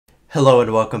Hello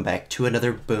and welcome back to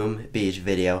another Boom Beach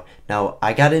video. Now,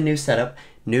 I got a new setup,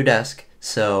 new desk,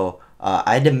 so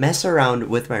I had to mess around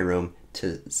with my room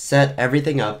to set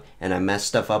everything up, and I messed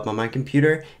stuff up on my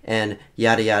computer, and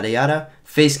yada yada yada.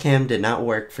 Facecam did not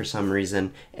work for some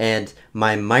reason, and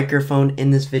my microphone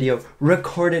in this video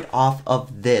recorded off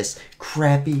of this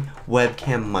crappy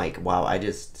webcam mic. Wow, I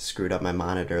just screwed up my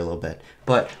monitor a little bit,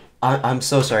 but I'm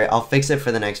so sorry. I'll fix it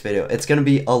for the next video. It's going to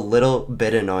be a little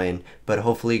bit annoying, but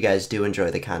hopefully you guys do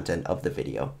enjoy the content of the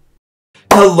video.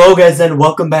 Hello guys and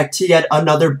welcome back to yet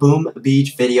another Boom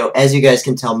Beach video. As you guys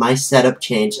can tell, my setup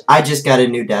changed. I just got a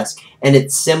new desk and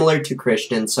it's similar to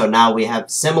Christian, so now we have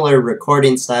similar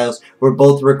recording styles. We're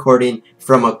both recording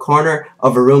from a corner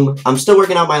of a room. I'm still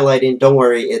working on my lighting. Don't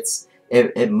worry,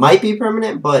 it might be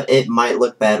permanent, but it might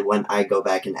look bad when I go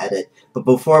back and edit. But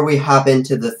before we hop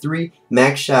into the 3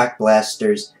 Max Shock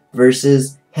Blasters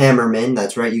versus Hammerman,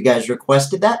 that's right, you guys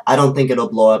requested that. I don't think it'll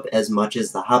blow up as much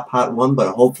as the Hot Pot one,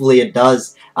 but hopefully it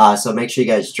does. So make sure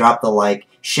you guys drop the like,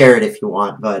 share it if you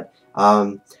want. But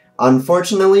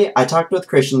unfortunately, I talked with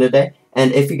Christian today,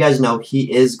 and if you guys know,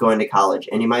 he is going to college.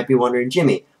 And you might be wondering,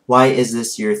 Jimmy, why is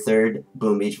this your 3rd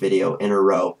Boom Beach video in a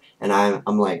row? And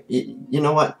I'm like, you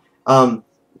know what?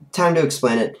 Time to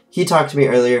explain it. He talked to me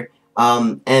earlier,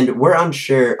 and we're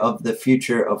unsure of the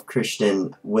future of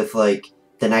Christian with like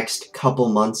the next couple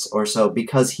months or so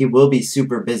because he will be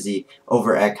super busy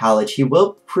over at college. He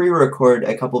will pre-record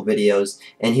a couple videos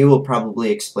and he will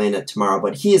probably explain it tomorrow,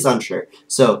 but he is unsure.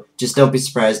 So just don't be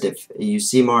surprised if you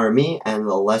see more of me and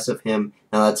less of him.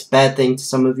 Now that's a bad thing to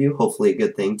some of you, hopefully a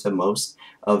good thing to most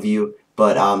of you.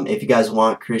 But if you guys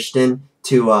want Christian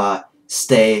to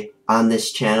stay on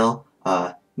this channel,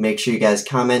 make sure you guys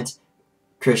comment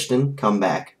Christian come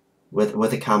back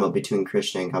with a comma between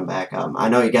Christian and come back. I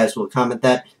know you guys will comment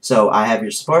that, so I have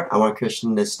your support. I want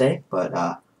Christian to stay,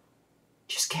 but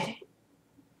just kidding,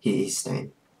 he's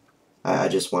staying. I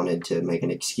just wanted to make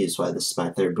an excuse why this is my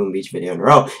 3rd Boom Beach video in a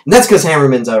row, and that's because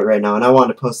Hammerman's out right now and I want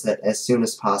to post that as soon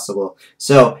as possible.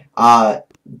 So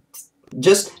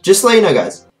just to let you know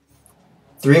guys,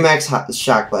 3 Max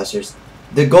Shock Blasters.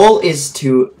 The goal is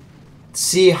to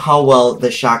see how well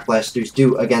the Shock Blasters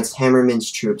do against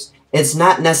Hammerman's troops. It's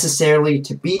not necessarily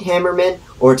to beat Hammerman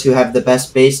or to have the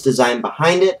best base design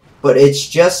behind it, but it's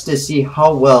just to see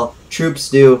how well troops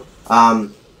do,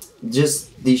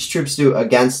 these troops do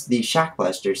against the Shock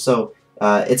Blasters. So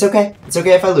it's okay. It's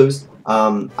okay if I lose.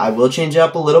 I will change it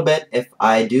up a little bit if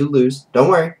I do lose. Don't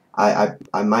worry. I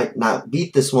might not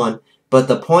beat this one, but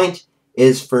the point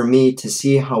is for me to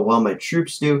see how well my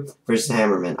troops do versus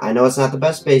Hammerman. I know it's not the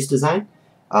best base design.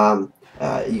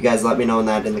 You guys let me know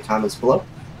that in the comments below.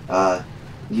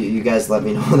 You guys let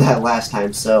me know that last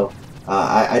time, so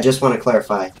I just want to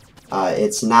clarify.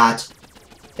 It's not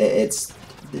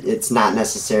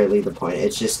necessarily the point.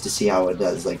 It's just to see how it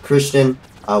does. Like Christian,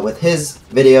 with his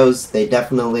videos, they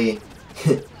definitely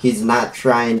he's not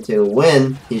trying to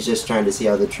win. He's just trying to see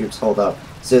how the troops hold up.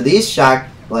 So these Shock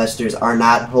Blasters are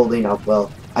not holding up well.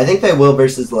 I think they will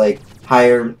versus like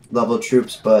higher level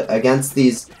troops, but against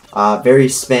these very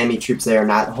spammy troops, they are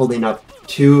not holding up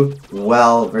too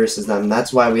well versus them.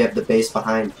 That's why we have the base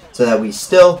behind, so that we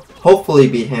still hopefully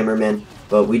beat Hammerman,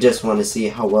 but we just want to see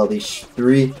how well these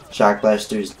 3 Shock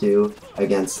Blasters do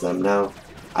against them. Now,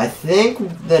 I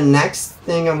think the next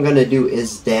thing I'm going to do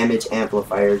is damage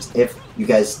amplifiers if you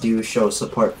guys do show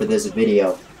support for this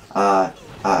video.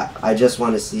 I just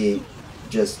want to see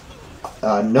just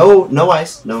no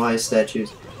ice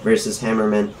statues versus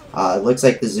Hammerman. It looks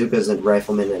like the Zukas and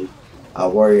Riflemen and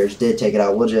Warriors did take it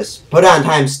out. We'll just put on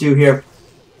 ×2 here.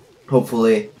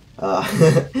 Hopefully,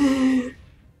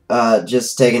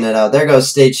 just taking it out. There goes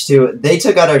stage 2. They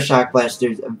took out our Shock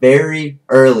Blasters very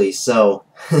early, so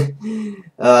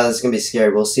it's gonna be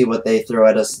scary. We'll see what they throw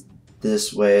at us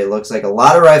this way. Looks like a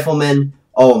lot of Riflemen.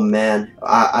 Oh man,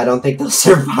 I don't think they'll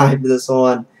survive this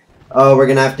one. Oh, we're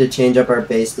gonna have to change up our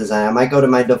base design. I might go to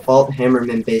my default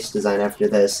Hammerman base design after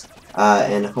this,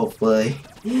 and hopefully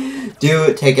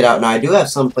do take it out. Now I do have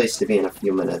some place to be in a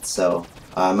few minutes, so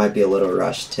I might be a little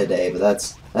rushed today, but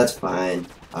that's fine.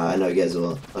 I know you guys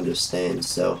will understand.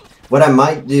 So what I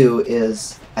might do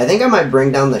is I think I might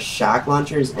bring down the shock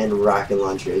launchers and rocket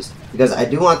launchers because I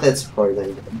do want that support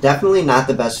thing. Definitely not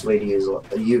the best way to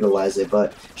utilize it,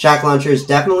 but shock launchers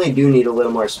definitely do need a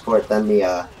little more support than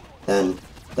the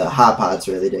Hot Pots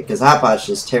really did, because Hot Pots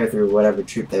just tear through whatever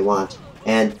troop they want,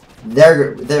 and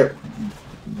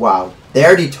wow, they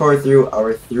already tore through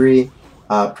our 3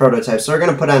 prototypes. So we're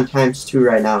gonna put on ×2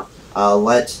 right now.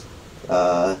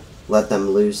 Let them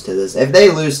lose to this. If they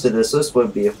lose to this, this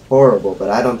would be horrible, but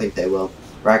I don't think they will.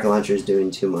 Rocket launcher is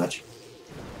doing too much.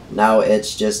 Now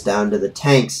it's just down to the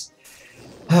tanks.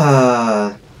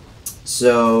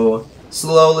 So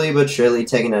slowly but surely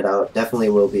taking it out. Definitely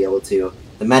will be able to.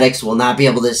 The medics will not be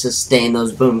able to sustain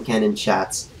those boom cannon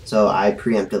shots. So I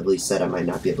preemptively said I might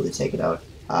not be able to take it out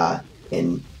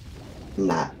in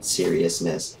not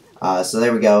seriousness. So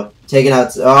there we go. Take it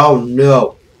out. Oh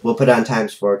no! We'll put it on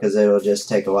 ×4 because it'll just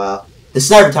take a while. The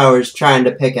sniper tower is trying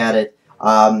to pick at it.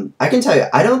 I can tell you,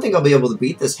 I don't think I'll be able to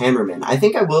beat this Hammerman. I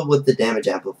think I will with the damage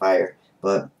amplifier,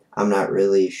 but I'm not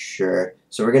really sure.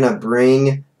 So we're going to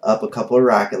bring up a couple of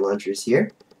rocket launchers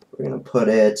here. We're going to put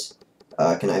it,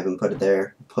 can I even put it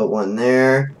there? Put one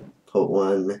there, put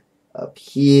one up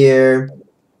here.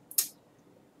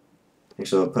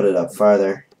 Actually, we'll put it up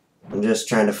farther. I'm just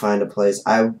trying to find a place.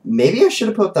 Maybe I should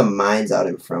have put the mines out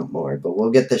in front more, but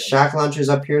we'll get the shock launchers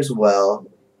up here as well.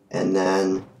 And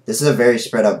then, this is a very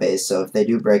spread out base, so if they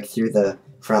do break through the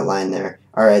front line there.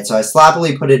 Alright, so I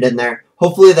sloppily put it in there.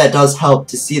 Hopefully that does help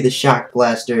to see the shock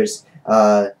blasters,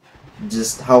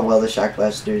 just how well the shock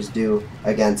blasters do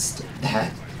against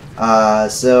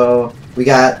that. So, we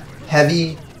got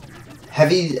heavy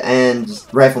and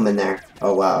riflemen there.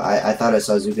 Oh wow, I thought I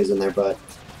saw Zukas in there, but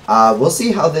we'll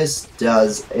see how this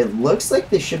does. It looks like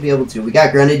they should be able to. We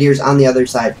got Grenadiers on the other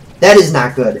side. That is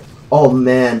not good. Oh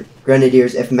man,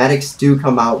 Grenadiers, if medics do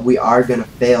come out, we are going to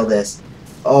fail this.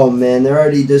 Oh man, they're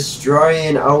already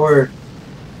destroying our...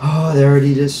 Oh, they're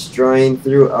already destroying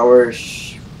through our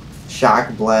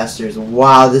shock blasters.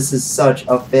 Wow, this is such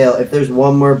a fail. If there's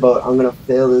one more boat, I'm going to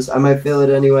fail this. I might fail it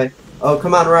anyway. Oh,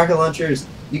 come on, rocket launchers.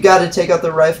 You got to take out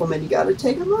the riflemen. You got to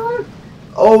take them out.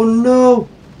 Oh no.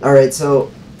 Alright, so...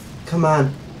 Come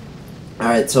on.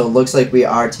 Alright, so it looks like we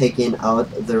are taking out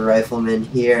the riflemen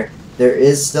here. There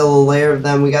is still a layer of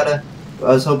them. I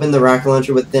was hoping the rocket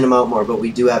launcher would thin them out more, but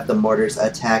we do have the mortars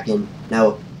attacking.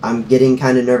 Now, I'm getting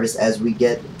kind of nervous as we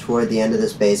get toward the end of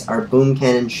this base. Our boom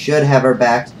cannon should have our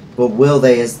backs, but will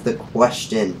they is the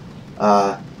question.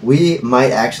 We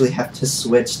might actually have to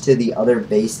switch to the other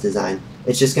base design.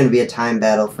 It's just going to be a time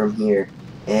battle from here.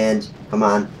 And, come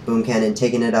on, boom cannon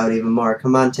taking it out even more.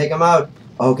 Come on, take them out.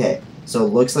 Okay, so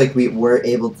it looks like we were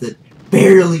able to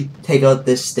barely take out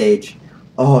this stage.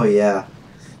 Oh yeah,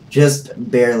 just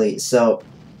barely. So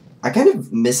I kind of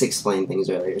misexplained things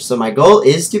earlier. So my goal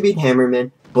is to beat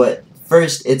Hammerman, but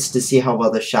first it's to see how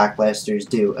well the shock blasters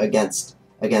do against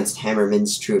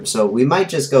Hammerman's troops. So we might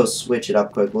just go switch it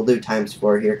up quick. We'll do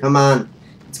 ×4 here. Come on,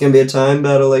 it's gonna be a time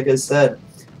battle, like I said.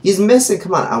 He's missing.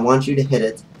 Come on, I want you to hit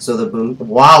it. So the boom.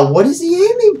 Wow, what is he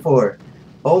aiming for?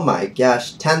 Oh my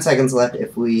gosh, 10 seconds left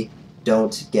if we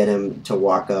don't get him to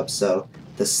walk up. So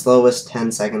the slowest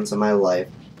 10 seconds of my life.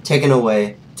 Ticking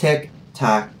away. Tick,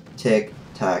 tock,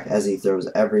 as he throws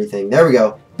everything. There we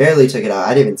go. Barely took it out.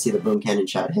 I didn't even see the boom cannon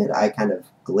shot hit. I kind of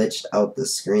glitched out the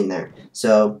screen there.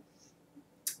 So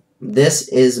this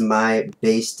is my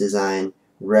base design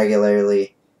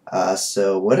regularly.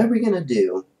 So what are we going to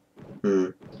do?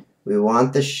 We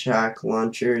want the shock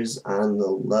launchers on the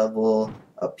level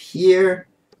up here.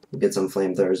 We'll get some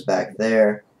flamethrowers back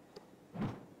there.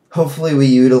 Hopefully we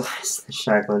utilize the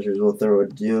shock launchers. We'll throw a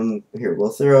doom here.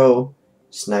 We'll throw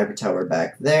sniper tower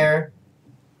back there.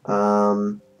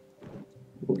 We'll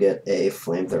get a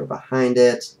flamethrower behind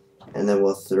it, and then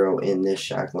we'll throw in this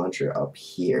shock launcher up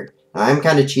here. Now, I'm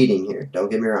kind of cheating here. Don't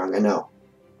get me wrong. I know.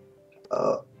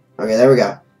 Okay, there we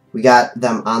go. We got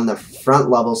them on the front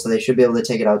level, so they should be able to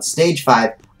take it out. Stage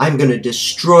 5. I'm gonna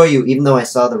destroy you, even though I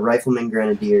saw the riflemen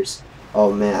grenadiers. Oh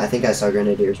man, I think I saw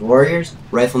Grenadiers. Warriors,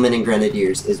 Riflemen, and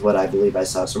Grenadiers is what I believe I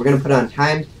saw. So we're going to put on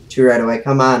 ×2 right away.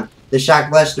 Come on. The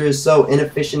Shock Blaster is so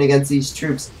inefficient against these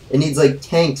troops. It needs like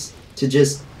tanks to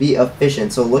just be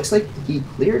efficient. So it looks like he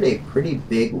cleared a pretty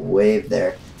big wave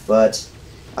there. But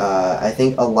I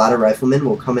think a lot of Riflemen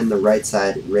will come in the right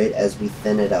side right as we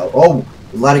thin it out. Oh,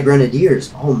 a lot of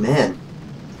Grenadiers. Oh man.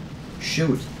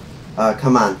 Shoot.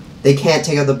 Come on. They can't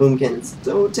take out the boom cannons.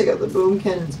 Don't take out the boom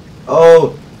cannons.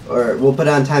 Oh. Or we'll put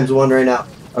it on ×1 right now.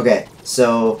 Okay,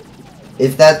 so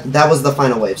if that was the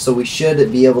final wave, so we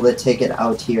should be able to take it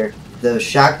out here. The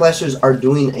shock blasters are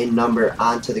doing a number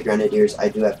onto the Grenadiers, I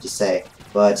do have to say.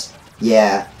 But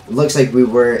yeah, it looks like we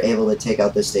were able to take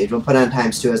out this stage. We'll put on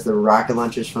 ×2 as the rocket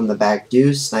launchers from the back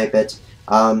do snipe it.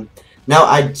 Now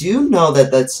I do know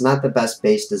that that's not the best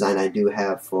base design I do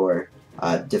have for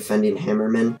defending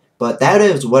Hammerman, but that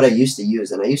is what I used to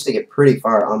use, and I used to get pretty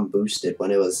far unboosted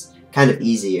when it was kind of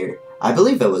easier. I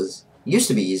believe it used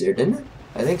to be easier, didn't it?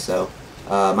 I think so.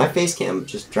 My face cam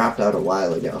just dropped out a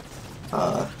while ago.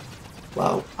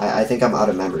 Wow, I think I'm out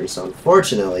of memory, so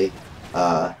unfortunately,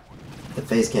 the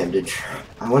face cam did drop.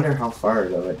 I wonder how far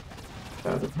ago it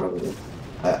dropped, probably.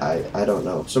 I don't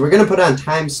know. So we're gonna put on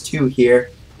 ×2 here.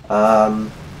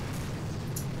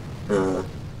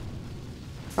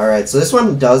 Alright, so this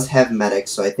one does have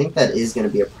medics, so I think that is gonna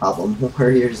be a problem.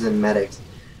 Warriors and medics.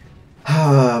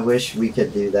 I wish we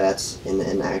could do that in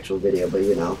an actual video, but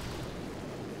you know.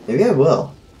 Maybe I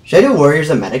will. Should I do warriors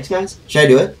and medics, guys? Should I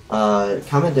do it?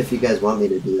 Comment if you guys want me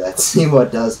to do that. See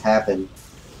what does happen.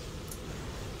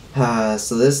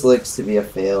 So this looks to be a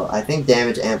fail. I think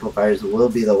damage amplifiers will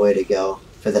be the way to go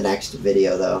for the next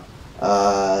video, though.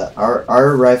 Are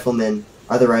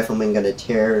the riflemen going to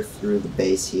tear through the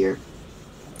base here?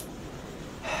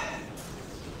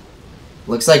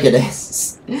 Looks like it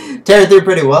is. Tearing through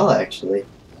pretty well, actually.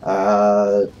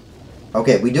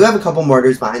 Okay, we do have a couple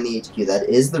mortars behind the HQ. That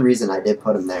is the reason I did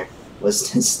put them there, was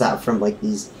to stop from like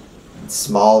these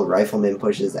small rifleman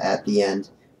pushes at the end.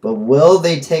 But will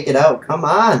they take it out? Come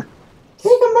on!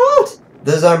 Take them out!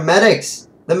 Those are medics!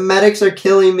 The medics are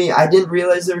killing me! I didn't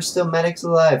realize there were still medics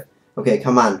alive. Okay,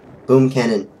 come on. Boom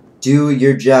cannon. Do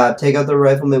your job. Take out the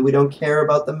riflemen. We don't care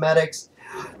about the medics.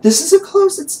 This is a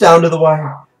close. It's down to the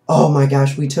wire. Oh my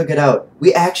gosh, we took it out.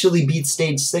 We actually beat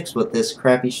stage 6 with this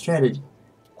crappy strategy.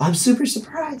 I'm super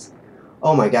surprised.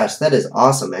 Oh my gosh, that is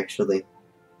awesome, actually.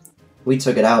 We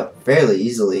took it out fairly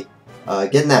easily.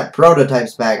 Getting that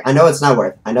prototypes back. I know it's not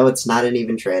worth. I know it's not an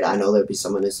even trade. I know there'd be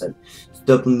someone who said it's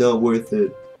definitely not worth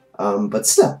it. But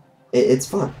still, it's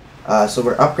fun. So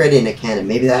we're upgrading a cannon.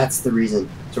 Maybe that's the reason.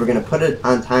 So we're gonna put it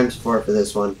on ×4 for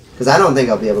this one, because I don't think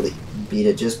I'll be able to beat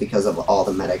it just because of all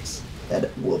the medics that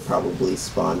will probably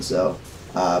spawn. So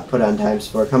put on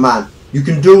 ×4. Come on, you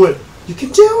can do it. You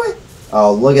can do it.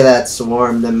 Oh, look at that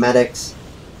swarm. The medics.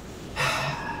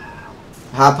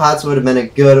 Hot Pots would have been a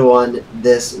good one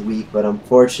this week, but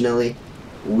unfortunately,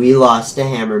 we lost to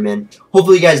Hammerman.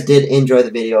 Hopefully you guys did enjoy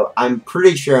the video. I'm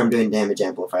pretty sure I'm doing damage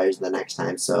amplifiers the next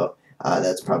time, so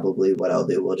that's probably what I'll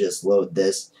do. We'll just load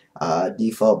this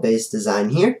default base design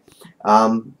here.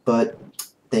 But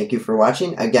thank you for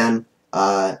watching. Again,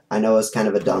 I know it's kind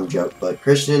of a dumb joke, but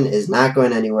Christian is not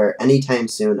going anywhere anytime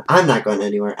soon. I'm not going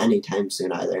anywhere anytime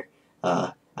soon either.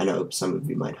 I know some of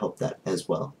you might hope that as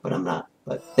well, but I'm not.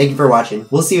 But thank you for watching.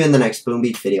 We'll see you in the next Boom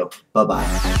Beach video. Bye-bye.